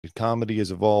Comedy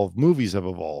has evolved. Movies have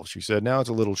evolved. She said now it's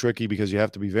a little tricky because you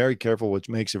have to be very careful, which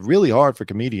makes it really hard for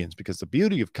comedians because the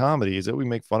beauty of comedy is that we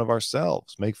make fun of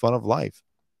ourselves, make fun of life.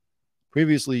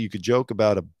 Previously, you could joke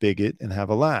about a bigot and have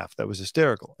a laugh. That was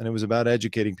hysterical. And it was about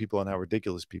educating people on how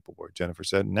ridiculous people were. Jennifer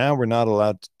said, now we're not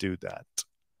allowed to do that.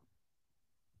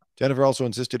 Jennifer also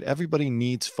insisted everybody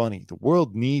needs funny. The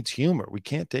world needs humor. We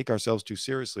can't take ourselves too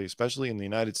seriously, especially in the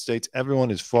United States. Everyone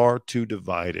is far too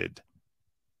divided.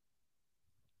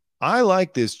 I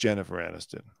like this Jennifer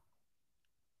Aniston.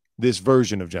 This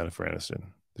version of Jennifer Aniston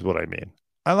is what I mean.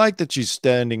 I like that she's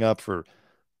standing up for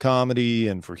comedy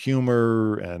and for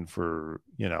humor and for,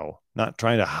 not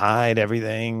trying to hide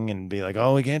everything and be like,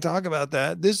 oh, we can't talk about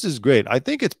that. This is great. I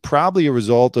think it's probably a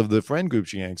result of the friend group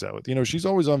she hangs out with. She's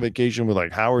always on vacation with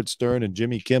like Howard Stern and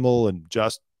Jimmy Kimmel and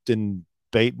Justin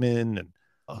Bateman and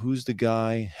who's the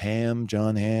guy?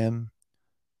 John Hamm.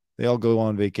 They all go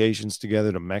on vacations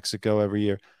together to Mexico every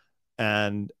year.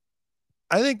 And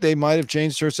I think they might have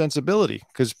changed her sensibility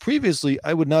because previously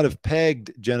I would not have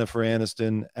pegged Jennifer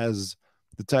Aniston as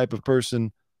the type of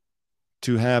person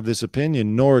to have this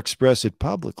opinion nor express it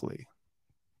publicly.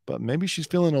 But maybe she's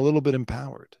feeling a little bit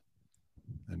empowered.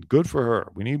 And good for her.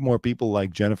 We need more people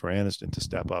like Jennifer Aniston to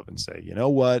step up and say, you know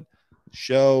what? The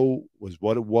show was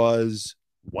what it was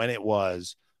when it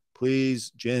was.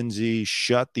 Please, Gen Z,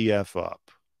 shut the F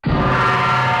up.